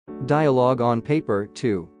dialogue on paper,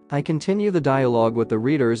 too. I continue the dialogue with the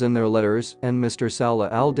readers in their letters, and Mr. Salah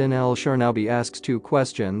al-Din al-Sharnabi asks 2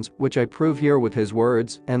 questions, which I prove here with his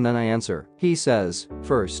words, and then I answer. He says,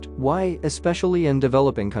 first, why, especially in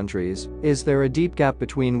developing countries, is there a deep gap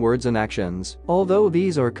between words and actions? Although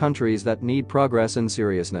these are countries that need progress and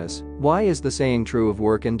seriousness, why is the saying true of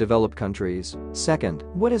work in developed countries? Second,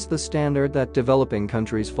 what is the standard that developing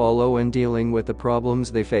countries follow in dealing with the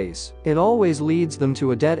problems they face? It always leads them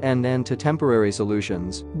to a dead end and to temporary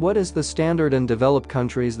solutions. What is the standard in developed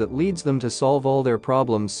countries that leads them to solve all their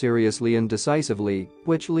problems seriously and decisively,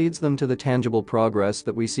 which leads them to the tangible progress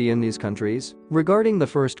that we see in these countries? Regarding the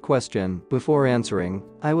first question, before answering,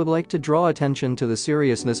 I would like to draw attention to the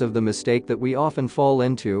seriousness of the mistake that we often fall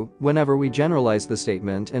into whenever we generalize the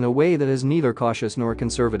statement in a way that is neither cautious nor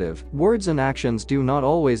conservative. Words and actions do not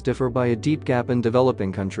always differ by a deep gap in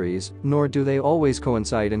developing countries, nor do they always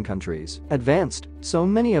coincide in countries advanced. So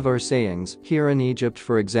many of our sayings, here in Egypt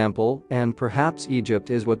for example, and perhaps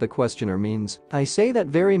Egypt is what the questioner means. I say that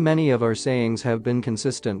very many of our sayings have been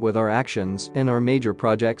consistent with our actions in our major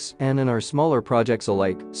projects and in our smaller projects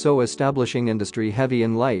alike, so establishing industry heavy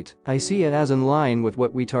and light, I see it as in line with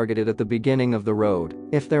what we targeted at the beginning of the road.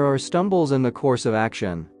 If there are stumbles in the course of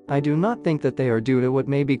action, I do not think that they are due to what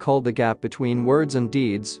may be called the gap between words and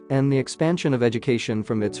deeds and the expansion of education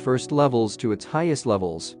from its first levels to its highest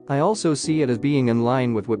levels. I also see it as being in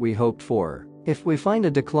line with what we hoped for. If we find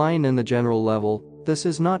a decline in the general level, this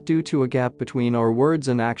is not due to a gap between our words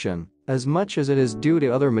and action, as much as it is due to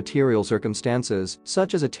other material circumstances,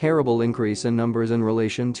 such as a terrible increase in numbers in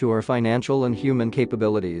relation to our financial and human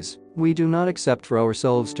capabilities. We do not accept for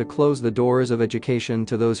ourselves to close the doors of education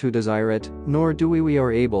to those who desire it, nor do we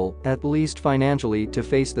are able, at least financially, to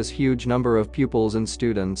face this huge number of pupils and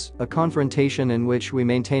students, a confrontation in which we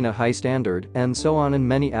maintain a high standard, and so on in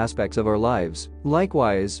many aspects of our lives.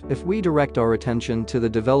 Likewise, if we direct our attention to the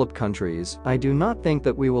developed countries, I do not think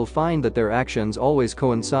that we will find that their actions always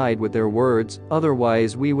coincide with their words,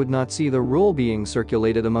 otherwise we would not see the rule being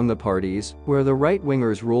circulated among the parties, where the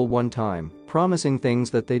right-wingers rule one time, promising things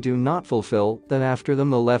that they do not fulfill, then after them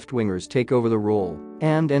the left-wingers take over the rule,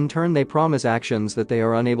 and in turn they promise actions that they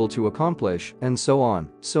are unable to accomplish, and so on,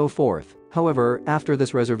 so forth. However, after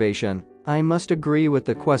this reservation, I must agree with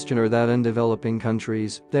the questioner that in developing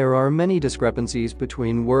countries, there are many discrepancies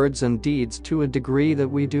between words and deeds to a degree that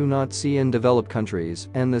we do not see in developed countries,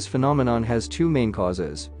 and this phenomenon has 2 main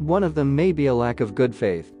causes. One of them may be a lack of good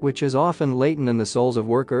faith, which is often latent in the souls of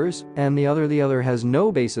workers, and the other has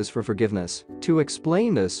no basis for forgiveness. To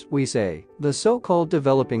explain this, we say, the so-called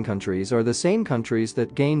developing countries are the same countries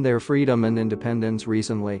that gained their freedom and independence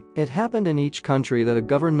recently. It happened in each country that a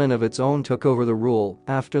government of its own took over the rule,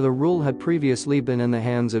 after the rule had previously been in the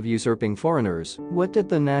hands of usurping foreigners. What did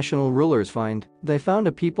the national rulers find? They found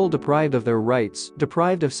a people deprived of their rights,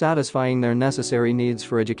 deprived of satisfying their necessary needs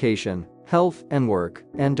for education, health, and work,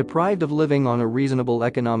 and deprived of living on a reasonable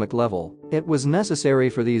economic level. It was necessary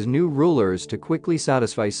for these new rulers to quickly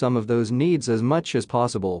satisfy some of those needs as much as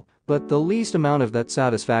possible, but the least amount of that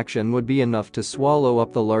satisfaction would be enough to swallow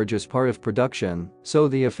up the largest part of production, so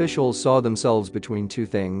the officials saw themselves between 2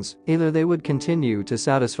 things. Either they would continue to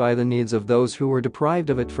satisfy the needs of those who were deprived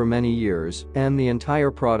of it for many years, and the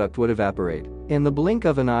entire product would evaporate. In the blink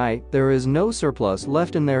of an eye, there is no surplus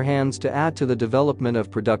left in their hands to add to the development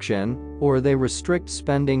of production, or they restrict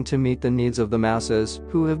spending to meet the needs of the masses,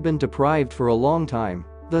 who have been deprived for a long time,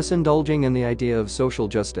 thus indulging in the idea of social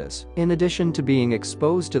justice, in addition to being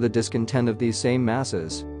exposed to the discontent of these same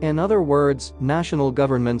masses. In other words, national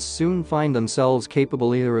governments soon find themselves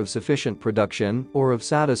capable either of sufficient production or of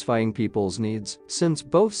satisfying people's needs, since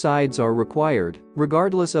both sides are required,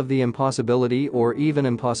 regardless of the impossibility or even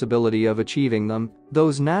impossibility of achieving them.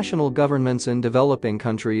 Those national governments in developing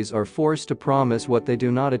countries are forced to promise what they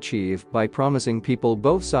do not achieve by promising people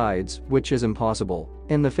both sides, which is impossible.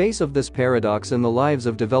 In the face of this paradox in the lives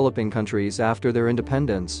of developing countries after their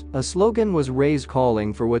independence, a slogan was raised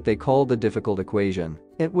calling for what they called the difficult equation.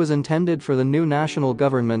 It was intended for the new national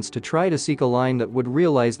governments to try to seek a line that would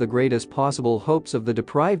realize the greatest possible hopes of the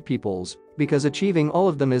deprived peoples, because achieving all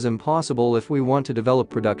of them is impossible if we want to develop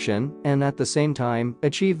production, and at the same time,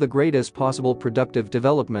 achieve the greatest possible productive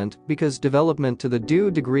development, because development to the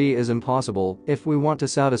due degree is impossible if we want to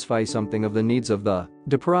satisfy something of the needs of the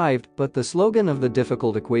deprived, but the slogan of the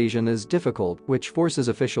difficult equation is difficult, which forces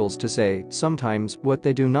officials to say, sometimes, what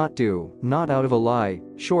they do not do, not out of a lie,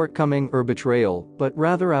 shortcoming or betrayal, but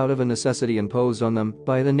rather out of a necessity imposed on them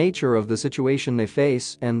by the nature of the situation they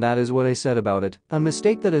face, and that is what I said about it, a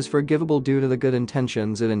mistake that is forgivable due to the good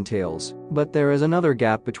intentions it entails. But there is another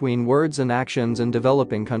gap between words and actions in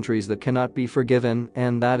developing countries that cannot be forgiven,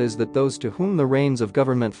 and that is that those to whom the reins of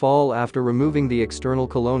government fall after removing the external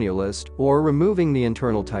colonialist or removing the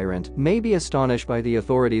internal tyrant may be astonished by the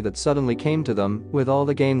authority that suddenly came to them, with all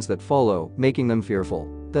the gains that follow, making them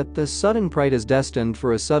fearful that this sudden pride is destined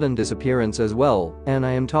for a sudden disappearance as well, and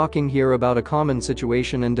I am talking here about a common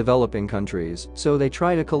situation in developing countries, so they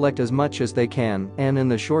try to collect as much as they can, and in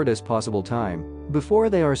the shortest possible time, before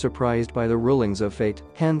they are surprised by the rulings of fate.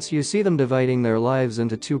 Hence you see them dividing their lives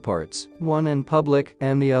into two parts, one in public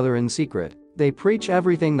and the other in secret. They preach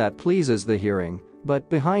everything that pleases the hearing, but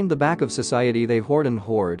behind the back of society they hoard and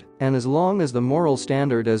hoard, and as long as the moral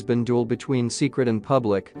standard has been dual between secret and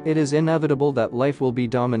public, it is inevitable that life will be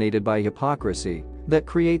dominated by hypocrisy that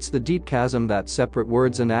creates the deep chasm that separate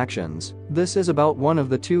words and actions. This is about one of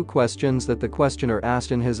the two questions that the questioner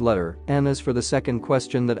asked in his letter, and as for the second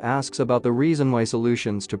question that asks about the reason why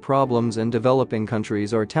solutions to problems in developing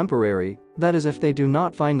countries are temporary, that is if they do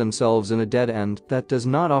not find themselves in a dead end that does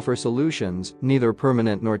not offer solutions, neither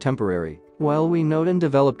permanent nor temporary. While we note in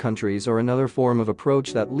developed countries are another form of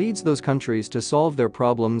approach that leads those countries to solve their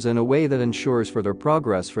problems in a way that ensures further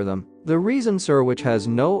progress for them, the reason, sir, which has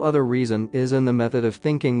no other reason, is in the method of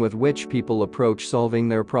thinking with which people approach solving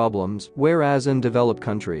their problems, whereas in developed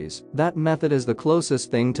countries, that method is the closest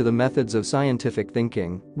thing to the methods of scientific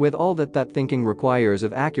thinking, with all that that thinking requires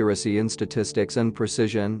of accuracy in statistics and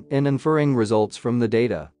precision in inferring results from the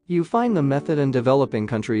data. You find the method in developing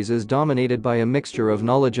countries is dominated by a mixture of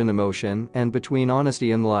knowledge and emotion, and between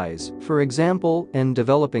honesty and lies. For example, in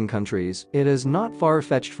developing countries, it is not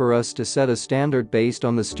far-fetched for us to set a standard based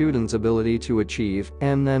on the student's ability to achieve,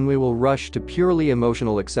 and then we will rush to purely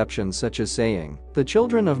emotional exceptions such as saying, the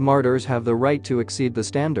children of martyrs have the right to exceed the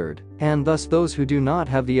standard, and thus those who do not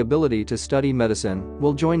have the ability to study medicine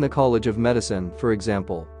will join the College of Medicine, for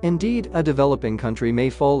example. Indeed, a developing country may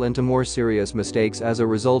fall into more serious mistakes as a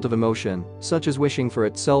result of emotion, such as wishing for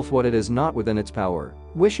itself what it is not within its power,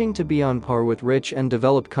 wishing to be on par with rich and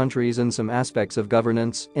developed countries in some aspects of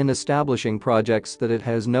governance, in establishing projects that it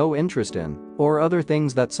has no interest in, or other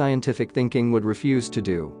things that scientific thinking would refuse to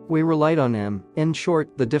do. We relied on him. In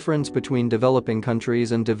short, the difference between developing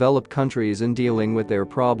countries and developed countries in dealing with their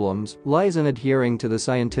problems lies in adhering to the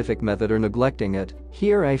scientific method or neglecting it.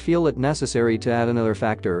 Here I feel it necessary to add another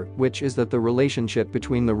factor, which is that the relationship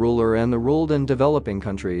between the ruler and the ruled in developing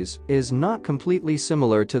countries is not completely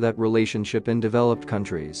similar to that relationship in developed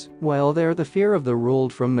countries. While there the fear of the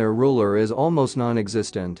ruled from their ruler is almost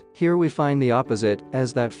non-existent, here we find the opposite,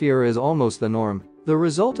 as that fear is almost the norm. The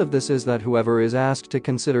result of this is that whoever is asked to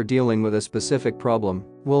consider dealing with a specific problem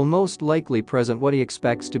will most likely present what he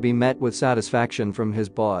expects to be met with satisfaction from his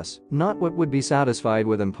boss, not what would be satisfied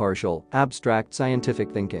with impartial, abstract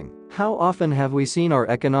scientific thinking. How often have we seen our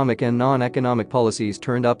economic and non-economic policies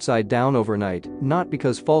turned upside down overnight, not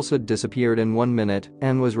because falsehood disappeared in 1 minute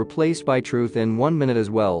and was replaced by truth in 1 minute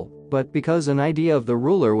as well, but because an idea of the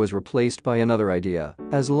ruler was replaced by another idea.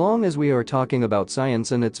 As long as we are talking about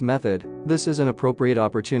science and its method, this is an appropriate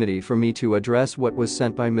opportunity for me to address what was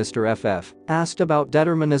sent by Mr. FF. Asked about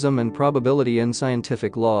determinism and probability in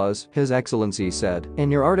scientific laws, His Excellency said, in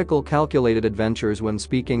your article Calculated Adventures, when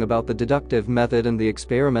speaking about the deductive method and the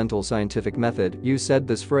experimental scientific method, you said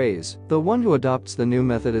this phrase, the one who adopts the new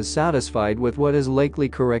method is satisfied with what is likely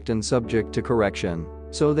correct and subject to correction.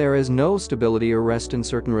 So there is no stability or rest in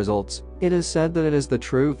certain results. It is said that it is the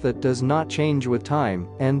truth that does not change with time,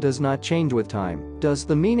 and does not change with time. Does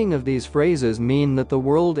the meaning of these phrases mean that the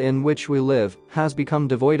world in which we live has become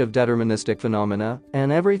devoid of deterministic phenomena,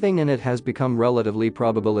 and everything in it has become relatively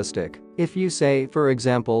probabilistic? If you say, for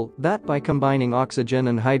example, that by combining oxygen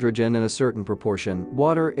and hydrogen in a certain proportion,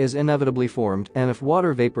 water is inevitably formed, and if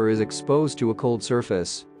water vapor is exposed to a cold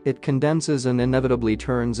surface, it condenses and inevitably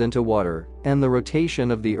turns into water, and the rotation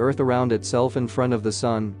of the earth around itself in front of the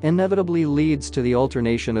sun inevitably leads to the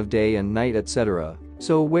alternation of day and night, etc.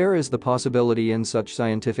 So where is the possibility in such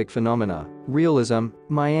scientific phenomena? Realism?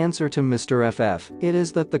 My answer to Mr. FF, it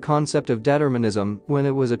is that the concept of determinism, when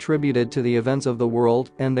it was attributed to the events of the world,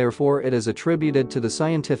 and therefore it is attributed to the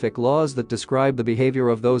scientific laws that describe the behavior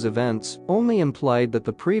of those events, only implied that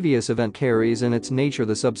the previous event carries in its nature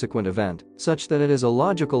the subsequent event, such that it is a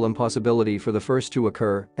logical impossibility for the first to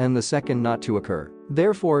occur, and the second not to occur.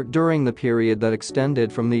 Therefore, during the period that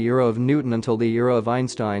extended from the era of Newton until the era of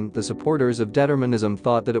Einstein, the supporters of determinism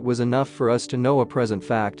thought that it was enough for us to know a present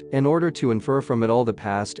fact in order to infer from it all the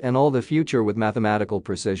past and all the future with mathematical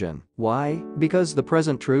precision. Why? Because the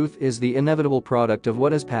present truth is the inevitable product of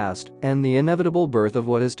what has passed and the inevitable birth of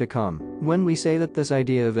what is to come. When we say that this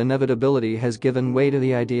idea of inevitability has given way to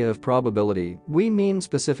the idea of probability, we mean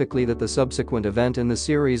specifically that the subsequent event in the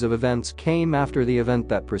series of events came after the event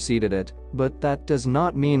that preceded it, but that does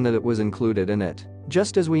not mean that it was included in it.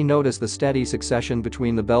 Just as we notice the steady succession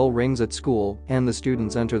between the bell rings at school and the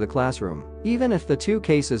students enter the classroom. Even if the two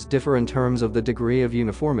cases differ in terms of the degree of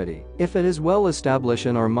uniformity, if it is well established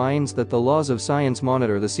in our minds that the laws of science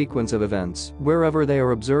monitor the sequence of events, wherever they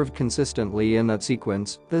are observed consistently in that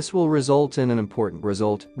sequence, this will result in an important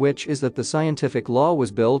result, which is that the scientific law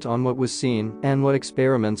was built on what was seen and what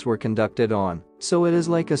experiments were conducted on. So it is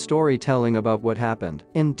like a story telling about what happened.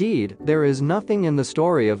 Indeed, there is nothing in the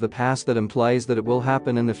story of the past that implies that it will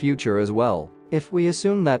happen in the future as well. If we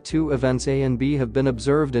assume that two events A and B have been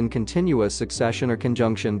observed in continuous succession or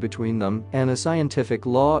conjunction between them, and a scientific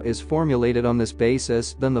law is formulated on this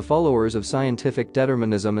basis, then the followers of scientific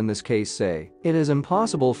determinism in this case say, it is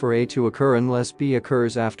impossible for A to occur unless B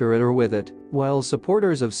occurs after it or with it, while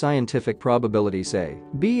supporters of scientific probability say,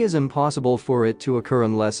 B is impossible for it to occur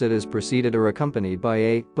unless it is preceded or accompanied by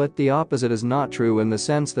A, but the opposite is not true in the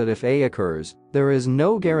sense that if A occurs, there is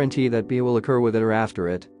no guarantee that B will occur with it or after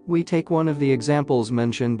it. We take one of the examples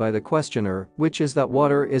mentioned by the questioner, which is that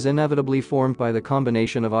water is inevitably formed by the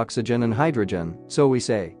combination of oxygen and hydrogen. So we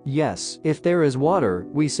say, yes, if there is water,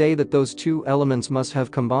 we say that those two elements must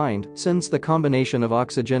have combined, since the combination of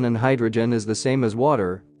oxygen and hydrogen is the same as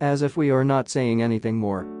water, as if we are not saying anything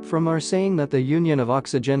more from our saying that the union of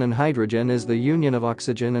oxygen and hydrogen is the union of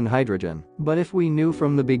oxygen and hydrogen. But if we knew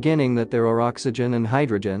from the beginning that there are oxygen and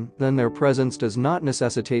hydrogen, then their presence does not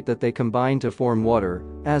necessitate that they combine to form water,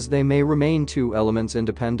 as they may remain two elements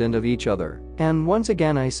independent of each other. And once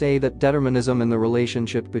again I say that determinism in the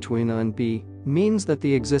relationship between A and B means that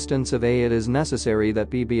the existence of A it is necessary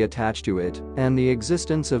that B be attached to it, and the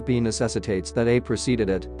existence of B necessitates that A preceded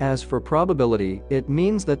it. As for probability, it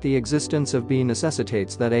means that the existence of B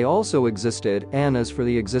necessitates that A also existed, and as for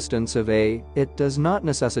the existence of A, it does not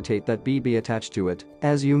necessitate that B be attached to it.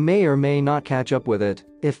 As you may or may not catch up with it,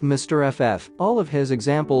 if Mr. FF, all of his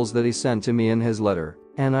examples that he sent to me in his letter,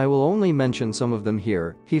 and I will only mention some of them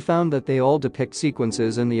here, he found that they all depict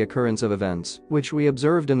sequences in the occurrence of events, which we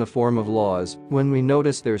observed in the form of laws, when we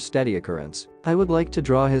notice their steady occurrence. I would like to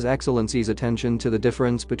draw His Excellency's attention to the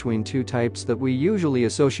difference between two types that we usually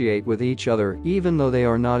associate with each other, even though they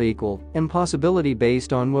are not equal: impossibility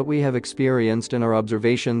based on what we have experienced in our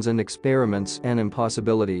observations and experiments, and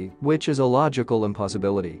impossibility, which is a logical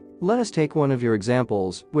impossibility. Let us take one of your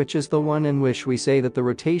examples, which is the one in which we say that the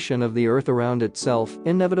rotation of the Earth around itself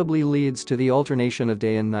inevitably leads to the alternation of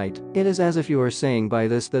day and night. It is as if you are saying by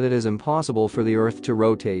this that it is impossible for the Earth to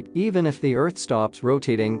rotate, even if the Earth stops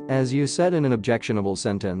rotating, as you said in an objectionable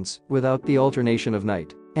sentence, without the alternation of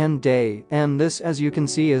night and day, and this, as you can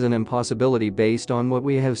see, is an impossibility based on what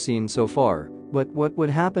we have seen so far. But what would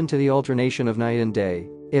happen to the alternation of night and day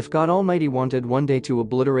if God Almighty wanted one day to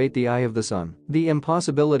obliterate the eye of the sun? The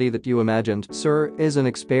impossibility that you imagined, sir, is an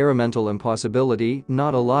experimental impossibility,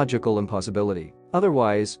 not a logical impossibility.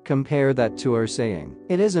 Otherwise, compare that to our saying,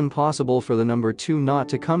 it is impossible for the number 2 not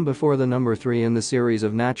to come before the number 3 in the series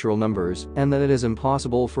of natural numbers, and that it is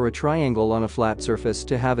impossible for a triangle on a flat surface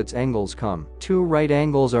to have its angles come. Two right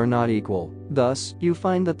angles are not equal. Thus, you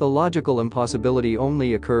find that the logical impossibility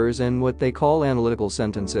only occurs in what they call analytical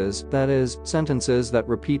sentences, that is, sentences that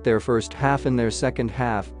repeat their first half in their second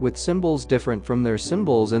half, with symbols different from their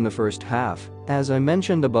symbols in the first half. As I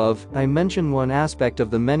mentioned above, I mention one aspect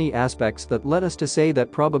of the many aspects that led us to say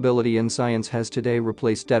that probability in science has today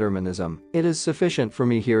replaced determinism. It is sufficient for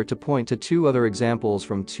me here to point to two other examples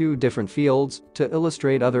from two different fields to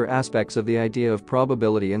illustrate other aspects of the idea of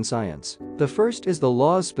probability in science. The first is the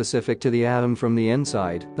laws specific to the atom from the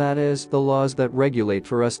inside, that is, the laws that regulate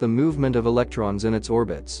for us the movement of electrons in its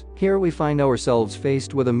orbits. Here we find ourselves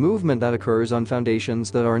faced with a movement that occurs on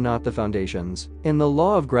foundations that are not the foundations. In the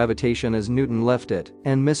law of gravitation as Newton left it,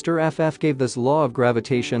 and Mr. FF gave this law of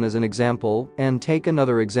gravitation as an example, and take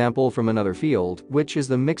another example from another field, which is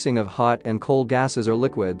the mixing of hot and cold gases or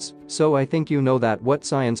liquids. So I think you know that what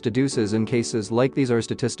science deduces in cases like these are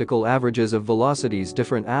statistical averages of velocities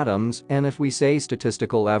different atoms, and if we say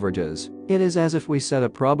statistical averages, It is as if we set a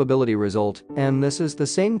probability result, and this is the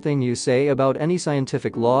same thing you say about any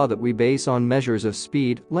scientific law that we base on measures of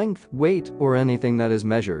speed, length, weight, or anything that is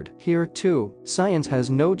measured. Here, too, science has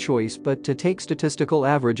no choice but to take statistical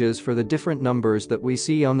averages for the different numbers that we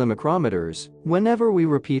see on the micrometers. Whenever we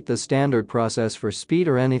repeat the standard process for speed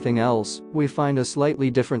or anything else, we find a slightly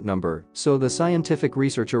different number, so the scientific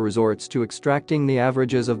researcher resorts to extracting the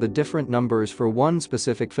averages of the different numbers for one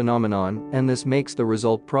specific phenomenon, and this makes the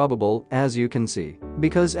result probable, as you can see.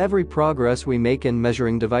 Because every progress we make in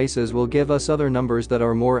measuring devices will give us other numbers that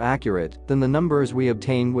are more accurate than the numbers we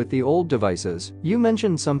obtain with the old devices. You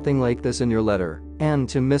mentioned something like this in your letter. And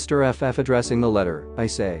to Mr. FF addressing the letter, I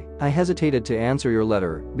say, I hesitated to answer your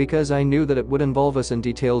letter because I knew that it would involve us in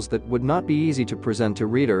details that would not be easy to present to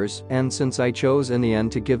readers, and since I chose in the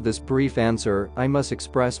end to give this brief answer, I must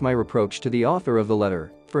express my reproach to the author of the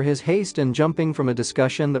letter for his haste in jumping from a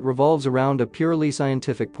discussion that revolves around a purely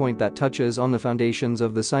scientific point that touches on the foundations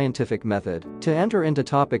of the scientific method, to enter into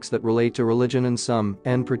topics that relate to religion in some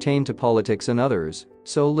and pertain to politics in others.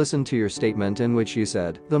 So listen to your statement in which you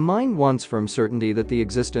said, the mind wants firm certainty that the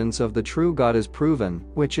existence of the true God is proven,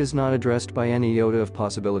 which is not addressed by any iota of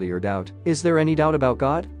possibility or doubt. Is there any doubt about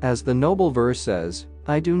God? As the noble verse says,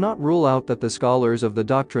 I do not rule out that the scholars of the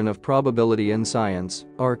doctrine of probability in science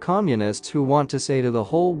are communists who want to say to the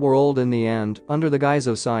whole world in the end, under the guise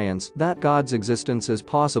of science, that God's existence is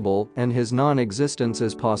possible and his non-existence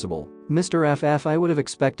is possible. Mr. FF, I would have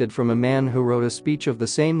expected from a man who wrote a speech of the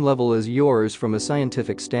same level as yours from a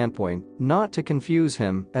scientific standpoint, not to confuse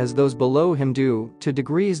him, as those below him do, to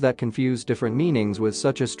degrees that confuse different meanings with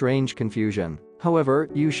such a strange confusion. However,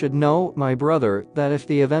 you should know, my brother, that if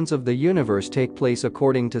the events of the universe take place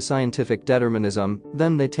according to scientific determinism,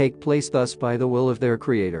 then they take place thus by the will of their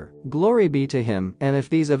creator. Glory be to him, and if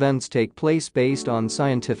these events take place based on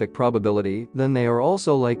scientific probability, then they are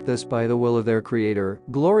also like this by the will of their creator.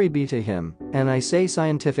 Glory be to him. And I say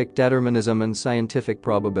scientific determinism and scientific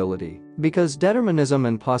probability, because determinism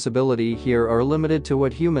and possibility here are limited to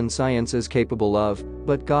what human science is capable of,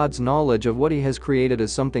 but God's knowledge of what he has created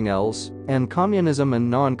is something else, and communism and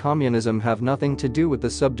non-communism have nothing to do with the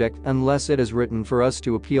subject unless it is written for us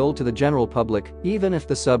to appeal to the general public, even if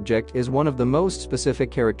the subject is one of the most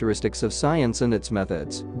specific characteristics of science and its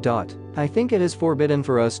methods. I think it is forbidden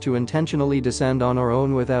for us to intentionally descend on our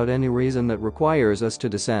own without any reason that requires us to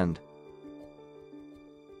descend.